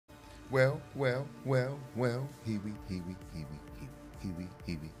Well. Heebie.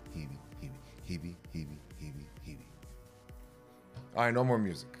 All right, no more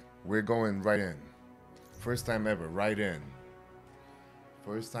music. We're going right in. First time ever, right in.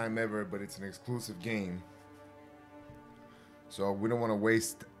 First time ever, but it's an exclusive game. So we don't want to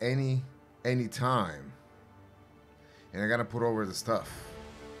waste any time. And I gotta put over the stuff.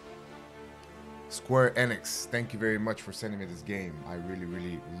 Square Enix, thank you very much for sending me this game. I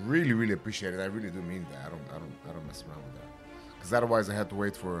really appreciate it. I really do mean that. I don't mess around with that. Because otherwise I had to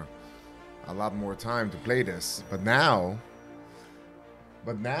wait for a lot more time to play this. But now,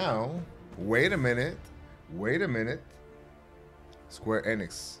 wait a minute. Square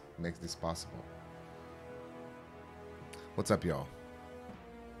Enix makes this possible. What's up, y'all?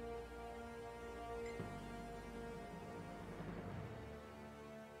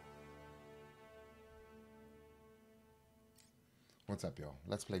 What's up, y'all?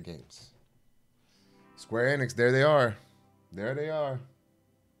 Let's play games. Square Enix, there they are. There they are.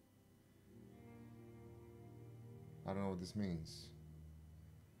 I don't know what this means.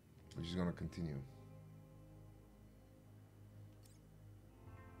 We're just gonna continue.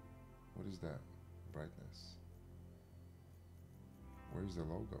 What is that? Brightness. Where's the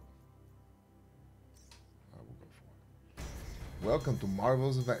logo? I will go for it. Welcome to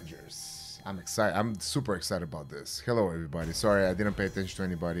Marvel's Avengers. I'm excited. I'm super excited about this. Hello, everybody. Sorry, I didn't pay attention to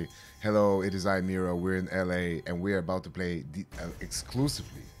anybody. Hello, it is I, Miro. We're in LA, and we're about to play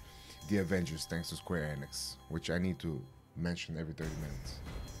exclusively the Avengers, thanks to Square Enix, which I need to mention every 30 minutes.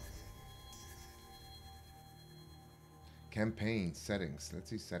 Campaign settings. Let's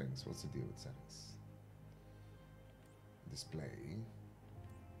see settings. What's the deal with settings? Display.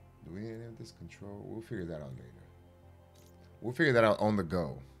 Do we need any of this control? We'll figure that out later. We'll figure that out on the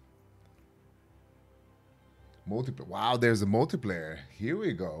go. Multiplayer. Wow, there's a multiplayer. Here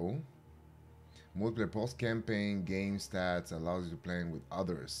we go. Multiplayer post-campaign game stats allows you to play with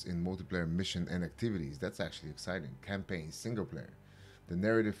others in multiplayer mission and activities. That's actually exciting. Campaign, single player. The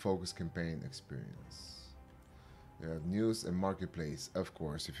narrative-focused campaign experience. You have news and marketplace, of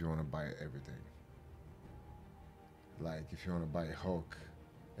course, if you want to buy everything. Like if you want to buy Hulk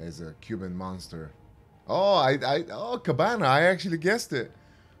as a Cuban monster. Oh, Cabana, I actually guessed it.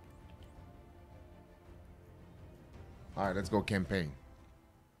 All right, let's go campaign.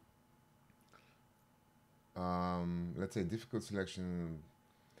 Let's say difficult selection.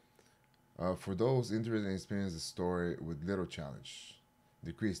 For those interested in experiencing the story with little challenge.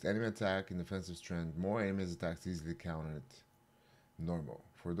 Decreased enemy attack and defensive strength. More enemies attacks easily countered. Normal.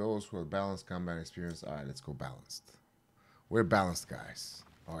 For those who have balanced combat experience. All right, let's go balanced. We're balanced, guys.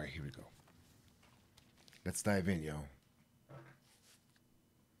 All right, here we go. Let's dive in, yo.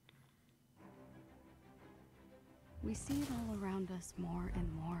 We see it all around us more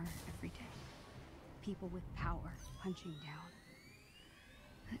and more every day. People with power punching down.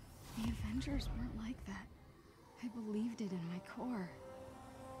 But the Avengers weren't like that. I believed it in my core.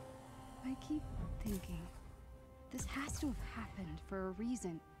 I keep thinking, this has to have happened for a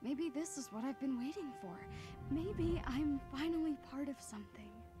reason. Maybe this is what I've been waiting for. Maybe I'm finally part of something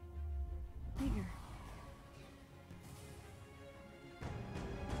bigger.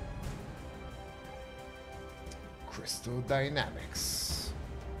 Crystal Dynamics.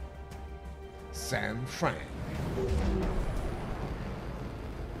 San Fran.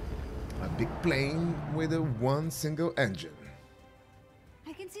 A big plane with a one single engine.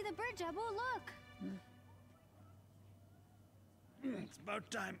 I can see the bird, Jabu, look! It's about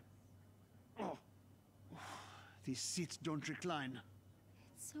time. Oh. These seats don't recline.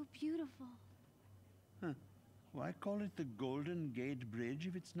 It's so beautiful. Huh. Why call it the Golden Gate Bridge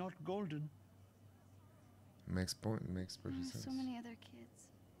if it's not golden? Makes perfect sense. So many other kids.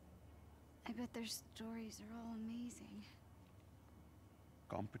 I bet their stories are all amazing.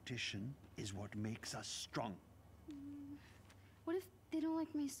 Competition is what makes us strong. What if they don't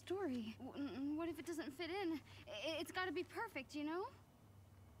like my story? What if it doesn't fit in? It's got to be perfect, you know?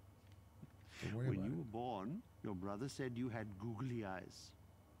 When you were born, your brother said you had googly eyes.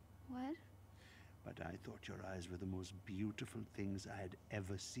 What? But I thought your eyes were the most beautiful things I had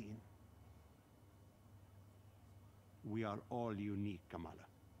ever seen. We are all unique, Kamala.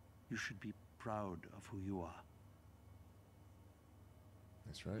 You should be proud of who you are.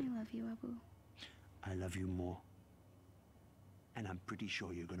 That's right. I love you, Abu. I love you more. And I'm pretty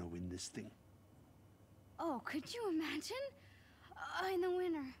sure you're gonna win this thing. Oh, could you imagine? And the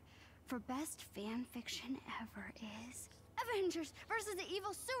winner for best fan fiction ever is Avengers versus the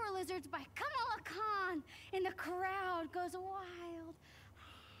Evil Sewer Lizards by Kamala Khan. And the crowd goes wild.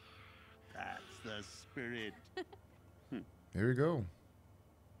 That's the spirit. Here we go.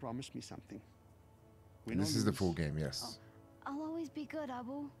 promise me something. This is the full game, yes. I'll always be good,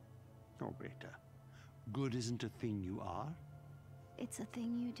 Abu. No, Beta. Good isn't a thing you are. It's a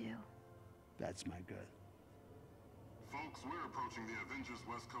thing you do. That's my girl. Folks, we're approaching the Avengers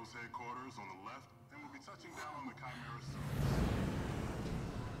West Coast headquarters on the left, and we'll be touching down on the Chimera soon.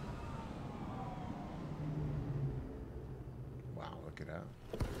 Wow, look at that.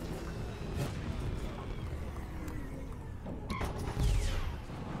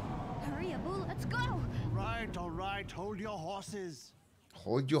 Hurry, Abu, let's go! All right, hold your horses.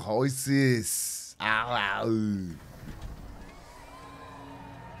 Hold your horses. Ow, ow.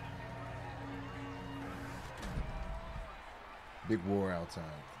 Big war outside.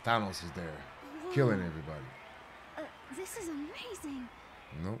 Thanos is there, killing everybody. This is amazing.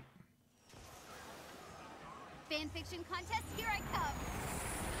 Nope. Fanfiction contest, here I come.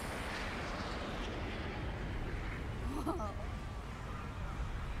 Whoa.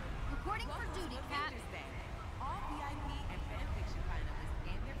 Reporting for duty, Cap. All VIP and fanfiction finalists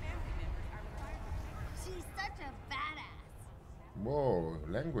and their family members are required to... She's such a badass. Whoa,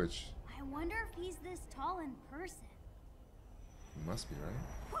 language. I wonder if he's this tall in person. Must be, right?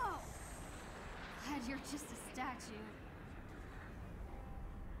 Whoa! Glad you're just a statue.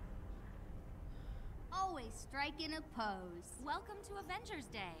 Always striking a pose. Welcome to Avengers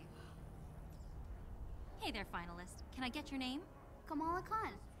Day. Hey there, finalist. Can I get your name? Kamala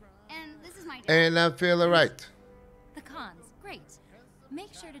Khan. And this is my dad. And I feel alright. The Khans. Great.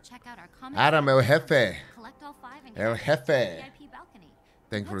 Make sure to check out our comic. Adam El Jefe. Collect all 5 and El get Jefe. VIP balcony.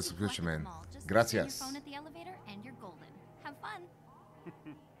 Thank you for the Once you've subscription, collected man. them all, just Gracias. scan your phone at the elevator and you're golden. Have fun.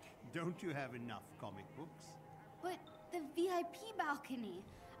 Don't you have enough comic books? But the VIP balcony.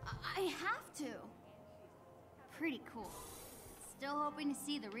 I have to. Pretty cool. Still hoping to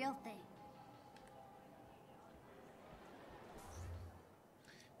see the real thing.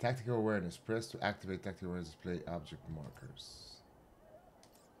 Tactical awareness. Press to activate tactical awareness display object markers.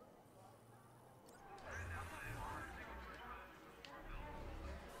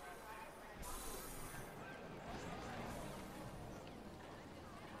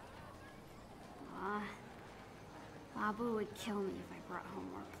 Abu would kill me if I brought home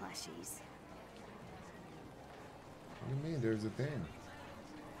more plushies. What do you mean? There's a thing.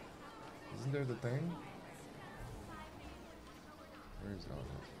 Isn't there the thing? Where is all that?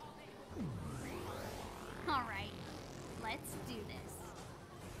 All right, let's do this.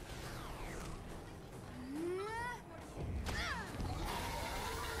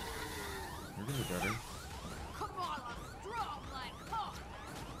 You're gonna do better. Kamala, strong like hawk.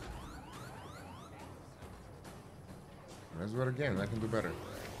 Let's do it again. I can do better.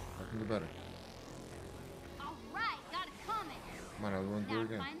 I can do better. All right, got a comment. Come on, I want to do Now it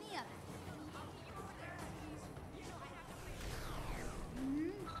again. find the other.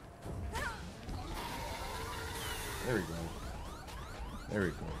 There we go. There we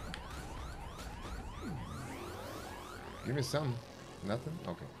go. Give me some. Nothing?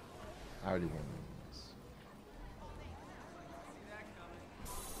 Okay. I already won this.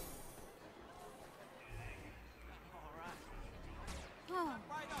 Oh,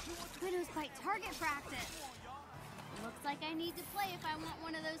 Widow's Bite target practice. Looks like I need to play if I want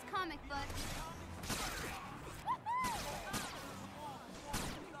one of those comic books.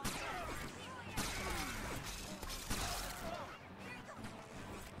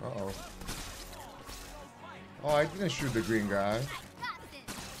 Uh-oh. Oh, I didn't shoot the green guy. I got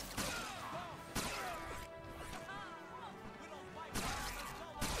this.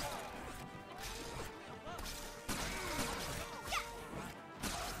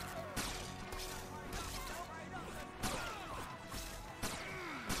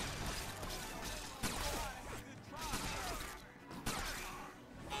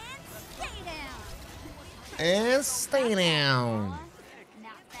 And stay down. And stay down.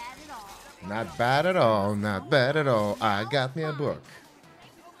 Not bad at all. Not bad at all. Not bad at all. I got me a book.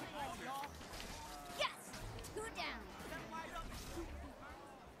 Yes, 2 down.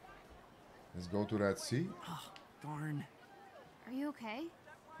 Let's go to that sea. Darn. Are you okay?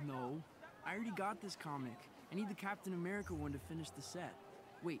 No. I already got this comic. I need the Captain America one to finish the set.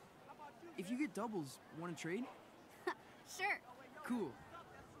 Wait. If you get doubles, want to trade? Sure. Cool.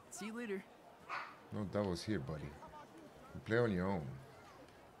 See you later. No doubles here, buddy. You play on your own.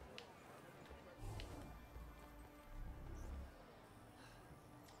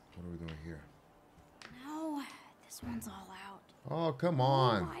 What are we doing here? No, this one's all out. Oh, come Oh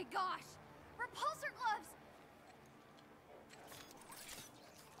on. my gosh! Repulsor gloves!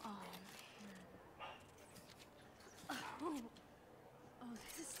 Oh, man. Oh,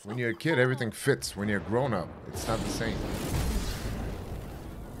 this is When you're a kid, everything fits. When you're grown up, it's not the same.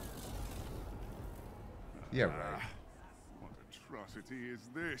 Yeah, right. What atrocity is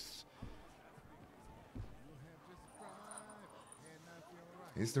this?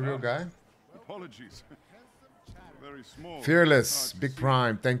 He's the real guy. Apologies. Very small. Fearless, Hard to Big see.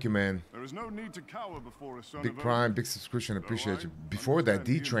 Prime. Thank you, man. There is no need to cower before a son Big of Prime, Odin. big subscription. Though Appreciate I you. Before that,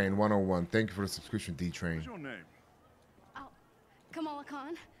 understand the D-Train import. 101. Thank you for the subscription, D-Train. What's your name? Oh, Kamala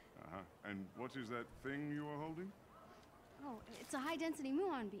Khan. And what is that thing you are holding? Oh, it's a high-density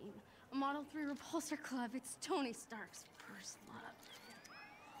muon beam. A Model 3 repulsor club. It's Tony Stark's first love.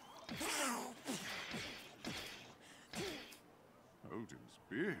 Odin's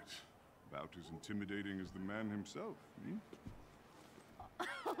beard. About as intimidating as the man himself. Hmm?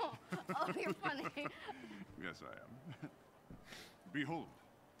 Oh, you're funny. Yes, I am. Behold,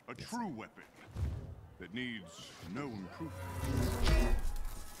 a true weapon that needs no improvement.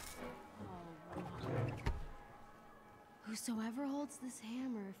 Whosoever holds this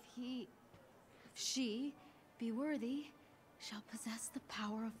hammer, if she be worthy, shall possess the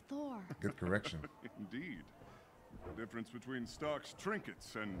power of Thor. Good correction. Indeed. The difference between Stark's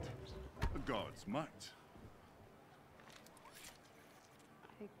trinkets and the god's might.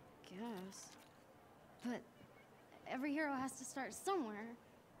 I guess. But every hero has to start somewhere,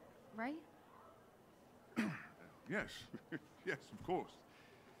 right? Yes, yes, of course.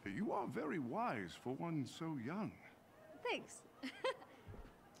 You are very wise for one so young. Thanks.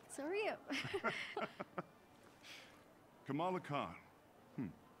 So are you. Kamala Khan.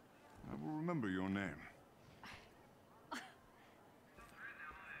 I will remember your name.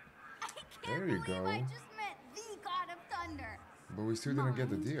 There you go. I just met the God of Thunder. But we still didn't get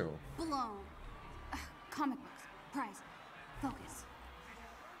the deal. Blown. Comic books. Prize. Focus.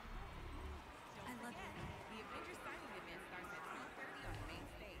 I love it. The Avengers signing event starts at 12:30 on the main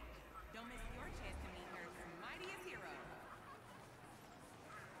stage. Don't miss your chance to meet Earth's mightiest hero.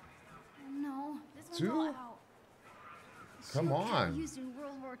 No, this one's Two? all out. Come Shield cat on. used in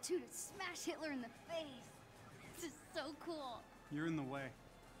World War II to smash Hitler in the face. This is so cool. You're in the way.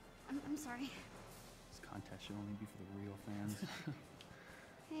 I'm sorry. This contest should only be for the real fans.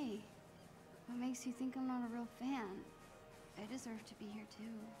 Hey, what makes you think I'm not a real fan? I deserve to be here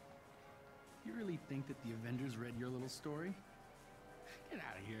too. You really think that the Avengers read your little story? Get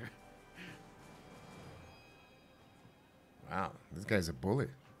out of here. Wow, this guy's a bully.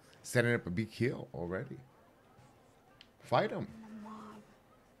 Setting up a big kill already. Fight him. And the mob,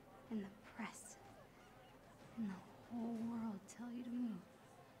 and the press, and the whole world tell you to move.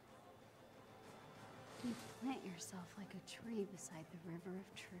 You plant yourself like a tree beside the river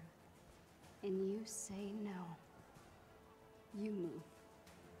of truth, and you say no. You move.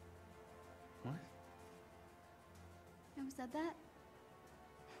 What? Who said that?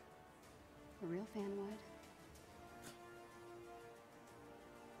 A real fan would.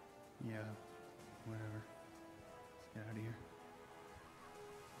 Yeah, whatever. Let's get out of here.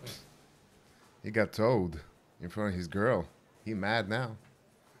 He got told in front of his girl. He mad now.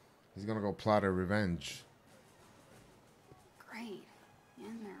 He's gonna go plot a revenge. Great.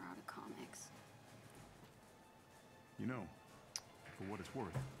 And they're out of comics. You know, for what it's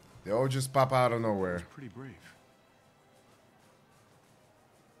worth, They all just pop out of nowhere. it's pretty brave.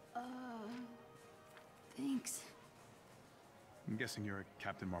 Thanks. I'm guessing you're a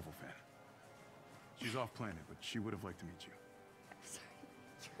Captain Marvel fan. She's off planet, but she would have liked to meet you. Sorry.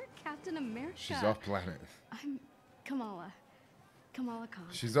 You're Captain America. She's off planet. I'm Kamala. Kamala Khan.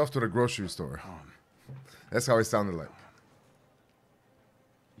 She's off to the grocery store. That's how it sounded like.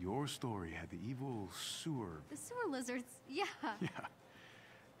 Your story had the evil sewer. The sewer lizards. Yeah.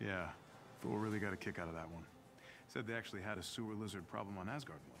 Yeah. Thor really got a kick out of that one. Said they actually had a sewer lizard problem on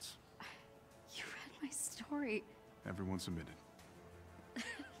Asgard once. You read my story. Everyone submitted.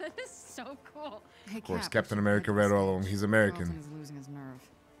 That is so cool. Hey, Of course, Cap, Captain we should America get read this all of them. stage. He's American. Carlton is losing his nerve.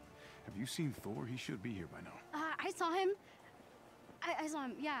 Have you seen Thor? He should be here by now. I saw him. I saw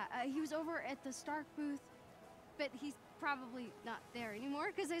him. Yeah, he was over at the Stark booth, but he's probably not there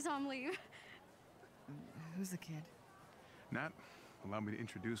anymore because I saw him leave. Who's the kid? Nat, allow me to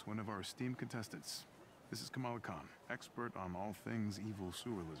introduce one of our esteemed contestants. This is Kamala Khan, expert on all things evil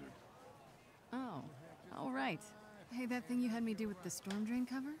sewer lizard. Oh, all right. Hey, that thing you had me do with the storm drain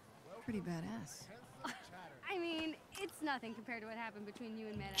cover? Pretty badass. I mean, it's nothing compared to what happened between you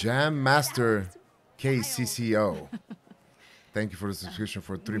and Matt. Jam Master KCCO. Thank you for the subscription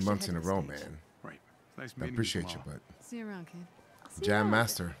for 3 should months head in a to the row, stage. man. Right. Nice I meeting appreciate you, Kamala. but See you around, kid. See you Jam around.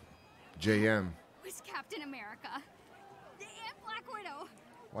 Master, JM. Who's Captain America? And Black Widow.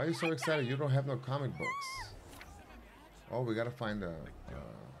 Why are you so excited? You don't have no comic books. Oh, we gotta find a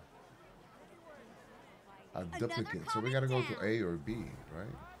duplicate. So we gotta go to A or B, right?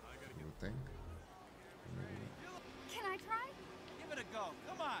 You would think. Can I try? Give it a go.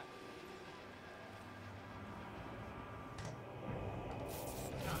 Come on.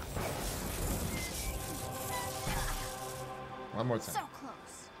 One more time. So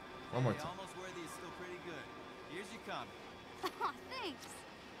close. One more Hey, time. almost worthy is still pretty good. Here's your comic. Aw, thanks.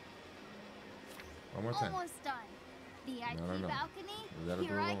 One more time. Almost done. VIP No. balcony. We gotta do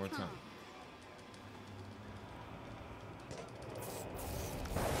Here it I one more come. time.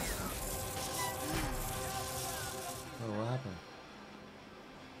 Oh, what happened?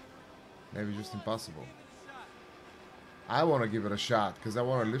 Maybe just impossible. I want to give it a shot because I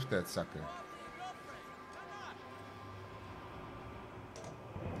want to lift that sucker.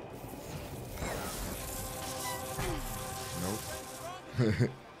 Nope.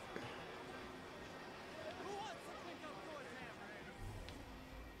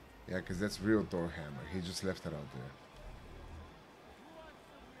 Yeah, because that's real Thor hammer. He just left it out there.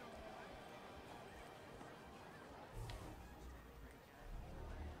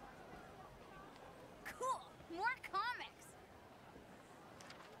 Cool. More comics.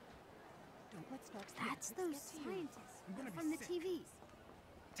 Don't let Stark's That's those scientists from the TVs.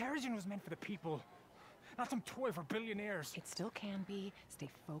 Terrigen was meant for the people, not some toy for billionaires. It still can be. Stay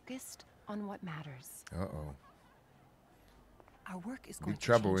focused on what matters. Uh-oh. Our work is going Big to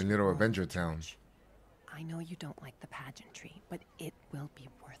trouble change in the Little world, Avenger Town. George. I know you don't like the pageantry, but it will be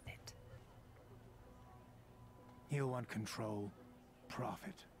worth it. You want control,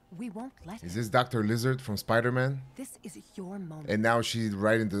 profit. We won't let Is it. this Dr. Lizard from Spider-Man? This is your moment. And now she's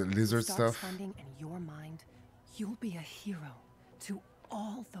writing the lizard Stark's stuff? funding in your mind, you'll be a hero to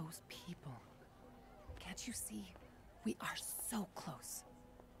all those people. Can't you see? We are so close.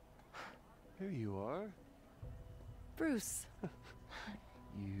 Here you are. Bruce.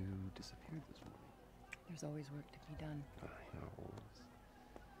 You disappeared this morning. There's always work to be done. I know.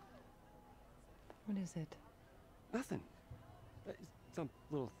 What is it? Nothing. It's some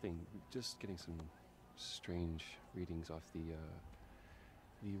little thing. Just getting some strange readings off the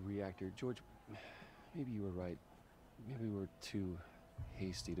reactor. George, maybe you were right. Maybe we were too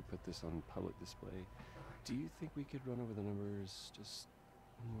hasty to put this on public display. Do you think we could run over the numbers just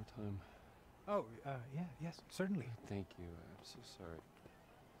one more time? Oh, yes, certainly. Thank you. I'm so sorry.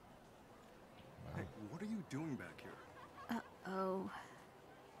 Hey, what are you doing back here? Uh-oh.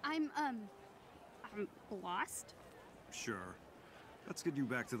 I'm lost. Sure. Let's get you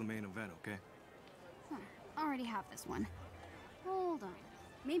back to the main event, okay? Huh, already have this one. Hold on.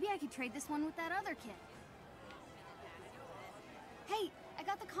 Maybe I could trade this one with that other kid. Hey, I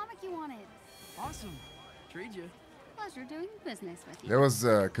got the comic you wanted. Awesome. Trade you. Pleasure doing business with you. That was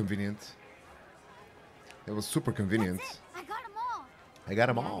convenient. It was super convenient. That's it. I got them all. I got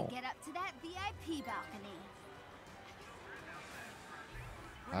them Now to all. get up to that VIP balcony.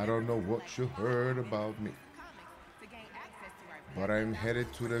 I don't know what you heard about me, but I'm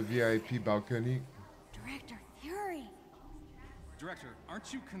headed to the VIP balcony. Director Fury. Director,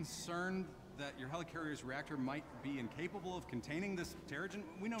 aren't you concerned that your helicarrier's reactor might be incapable of containing this Terrigen?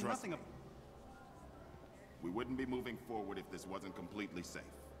 We know nothing of... We wouldn't be moving forward if this wasn't completely safe.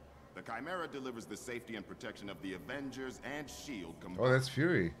 The Chimera delivers the safety and protection of the Avengers and S.H.I.E.L.D. combined. Oh, that's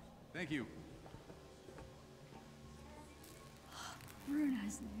Fury. Thank you.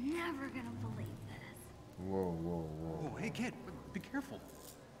 Bruno's never gonna believe this. Whoa, whoa, whoa. Oh, hey kid, be careful.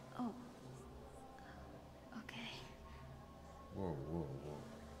 Oh. Okay. Whoa, whoa, whoa.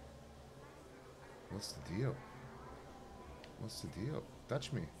 What's the deal? What's the deal?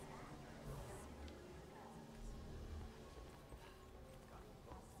 Touch me.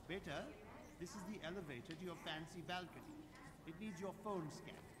 Beta, this is the elevator to your fancy balcony. It needs your phone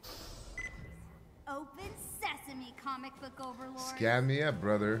scan. Open sesame, comic book overlord. Scan me up,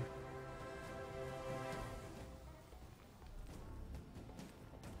 brother.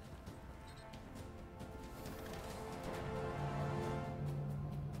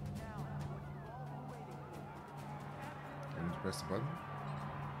 Can you press the button?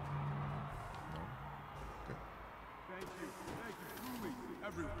 No. Okay. Thank you truly,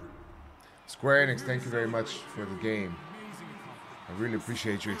 everyone. Square Enix, thank you very much for the game. I really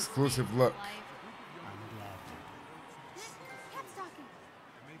appreciate your exclusive look.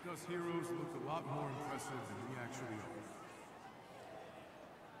 Make us heroes look a lot more impressive than we actually are.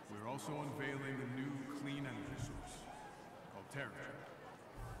 We're also unveiling a new clean energy source called Terrigen.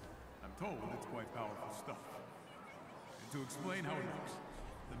 I'm told it's quite powerful stuff. And to explain how it works,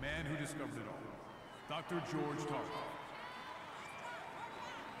 the man who discovered it all, Dr. George Tarkov.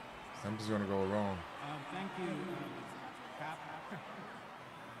 Something's gonna go wrong. Thank you,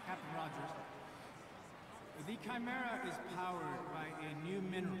 Captain Rogers. The Chimera is powered by a new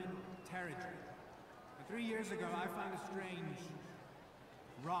mineral, Terrigen. The 3 years ago, I found a strange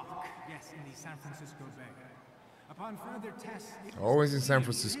rock, yes, in the San Francisco Bay. Upon further tests, it was Always in San clear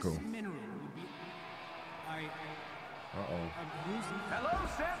Francisco. this mineral would be... Hello,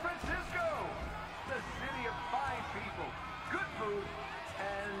 San Francisco! The city of fine people, good food,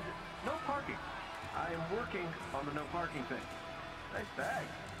 and no parking. I am working on the no parking thing. Nice bag.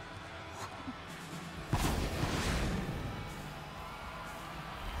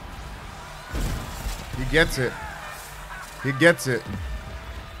 He gets it. He gets it.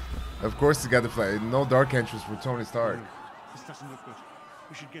 Of course he got the flag. No dark entrance for Tony Stark. This doesn't look good.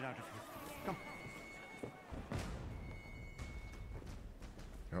 We should get out of here. Come.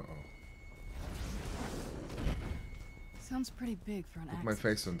 Uh-oh. Sounds pretty big for an Put accident. my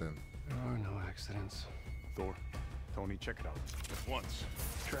face on them. There are no accidents. Thor, Tony, check it out. At once.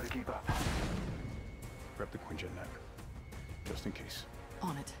 Try to keep up. Grab the Quinjet net. Just in case.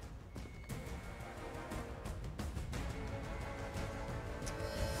 On it.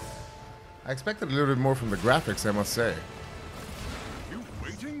 I expected a little bit more from the graphics, I must say. You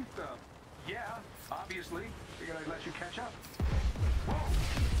waiting? Yeah, obviously. Figured I'd let you catch up.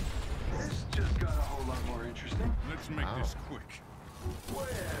 Whoa! This just got a whole lot more interesting. Let's make this quick. Where?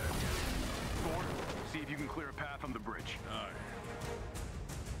 Thor, see if you can clear a path on the bridge. Aye.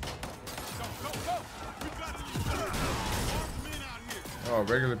 Go, go, go! We got it! Armed men out here! Oh,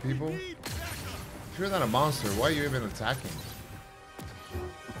 regular people? If you're not a monster, why are you even attacking?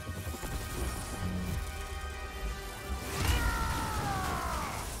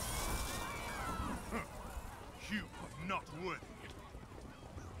 You are not worthy.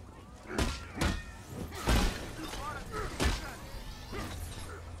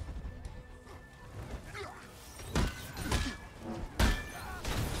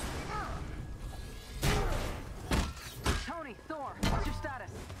 Tony, Thor, what's your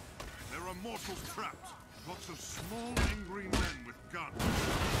status? There are mortals trapped. Lots of small, angry men with guns.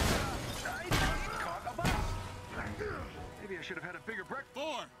 I just caught a bus. Maybe I should have had a bigger breakfast.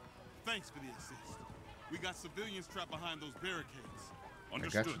 Thor, thanks for the assist. We got civilians trapped behind those barricades.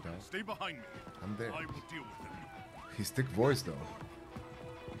 Understood. you, dog. Stay behind me. I'm there. I will deal with them. His thick voice, though.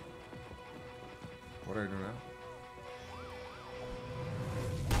 What do I do now?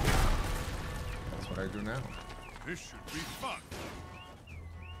 That's what I do now. This should be fun.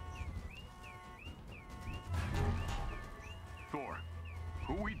 Thor,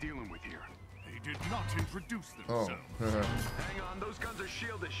 who are we dealing with here? They did not introduce Oh. themselves. Hang on, those guns are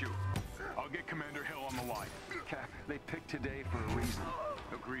shield issue. I'll get Commander Hill on the line. Cap, they picked today for a reason.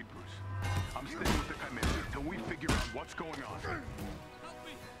 Agreed, Bruce. I'm staying with the Chimera until we figure out what's going on. Help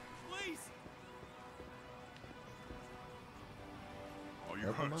me, please! Are you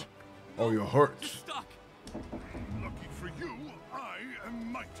Help him hurt? out. Oh, you're hurt. Stuck! Lucky for you, I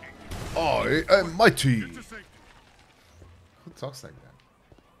am mighty. I am mighty. Get to safety. Who talks like that?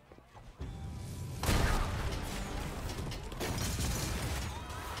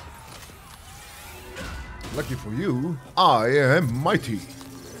 Lucky for you, I am mighty.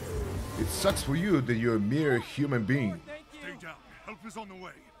 It sucks for you that you're a mere human being. Stay down. Help is on the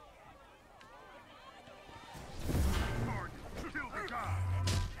way. Lord, kill the guy.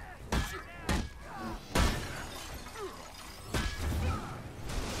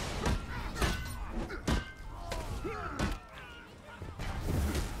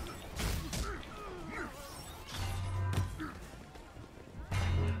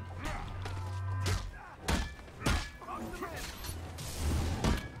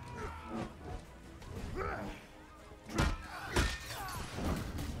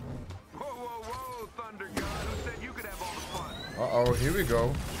 Uh-oh, here we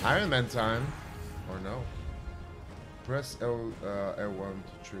go. Iron Man time. Or no. Press L1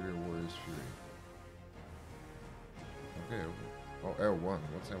 to trigger Warrior's Fury. Okay, okay. Oh, L1.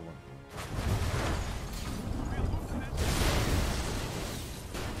 What's L1?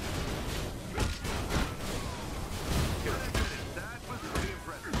 That was pretty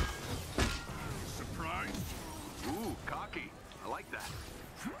impressive. Surprised? Ooh, cocky. I like that.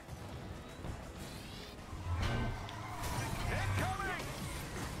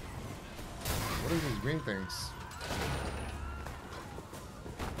 What are these green things?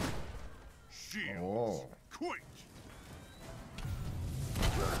 Shields. Oh. Quick.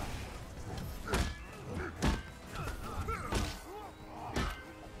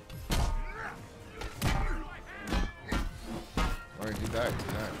 Alright, he died.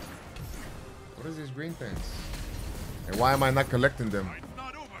 He died. What are these green things? And why am I not collecting them?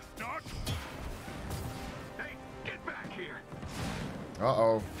 Not over, Stark. Hey, get back here.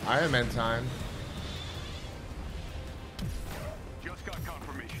 Uh-oh. Iron Man time. Just got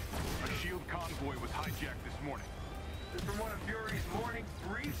confirmation. A shield convoy was hijacked this morning. This from one of Fury's morning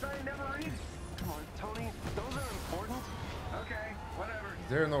briefs I never read? Come on, Tony. Those are important. Okay, whatever.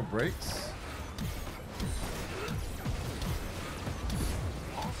 There are no breaks.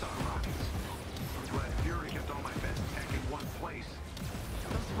 Also, rockets. I'm glad Fury kept all my best tech in one place.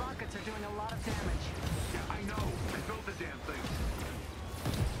 Those rockets are doing a lot of damage. Yeah, I know. I built the damn things.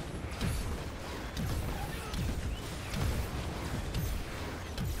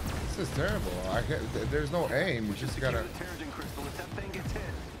 This is terrible. There's no aim. You just gotta. Terrigen crystal if that thing gets hit.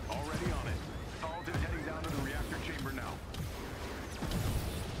 Already on it. All dude heading down to the reactor chamber now.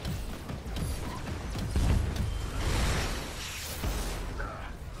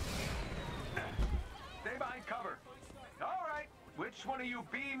 Stay behind cover. All right. Which one of you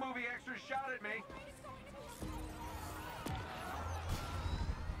B-movie extras shot at me?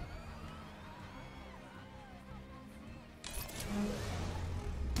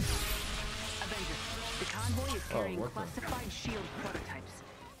 Avengers, the convoy is carrying what the- classified shield prototypes.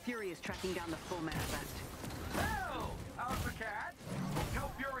 Fury is tracking down the full manifest. Hell! How's the cat? Tell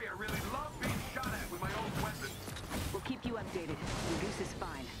Fury I really love being shot at with my own weapons. We'll keep you updated. The goose is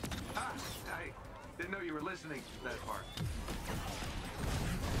fine. Ah, I didn't know you were listening to that part.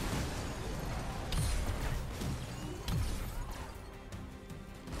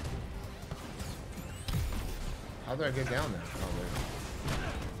 How do I get down there? Oh, there.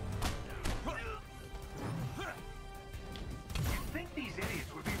 You'd think these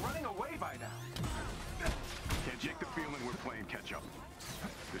idiots would be running away by now. Can't shake the feeling we're playing catch up.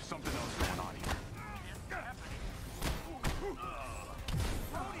 There's something else going on here.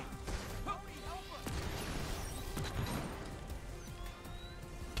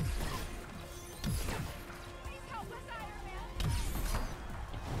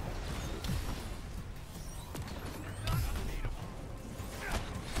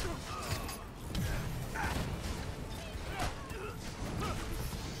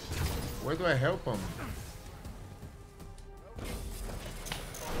 Where do I help him?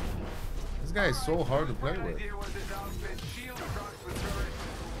 This guy is so hard to play with.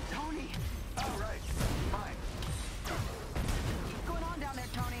 Tony! All right, fine. What's going on down there,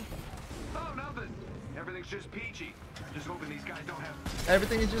 Tony? Oh, nothing. Everything's just peachy. Just hoping these guys don't have...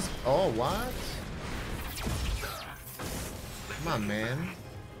 Everything is just. Oh, what? Come on, man.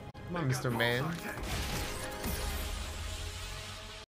 Come on, Mr. Man.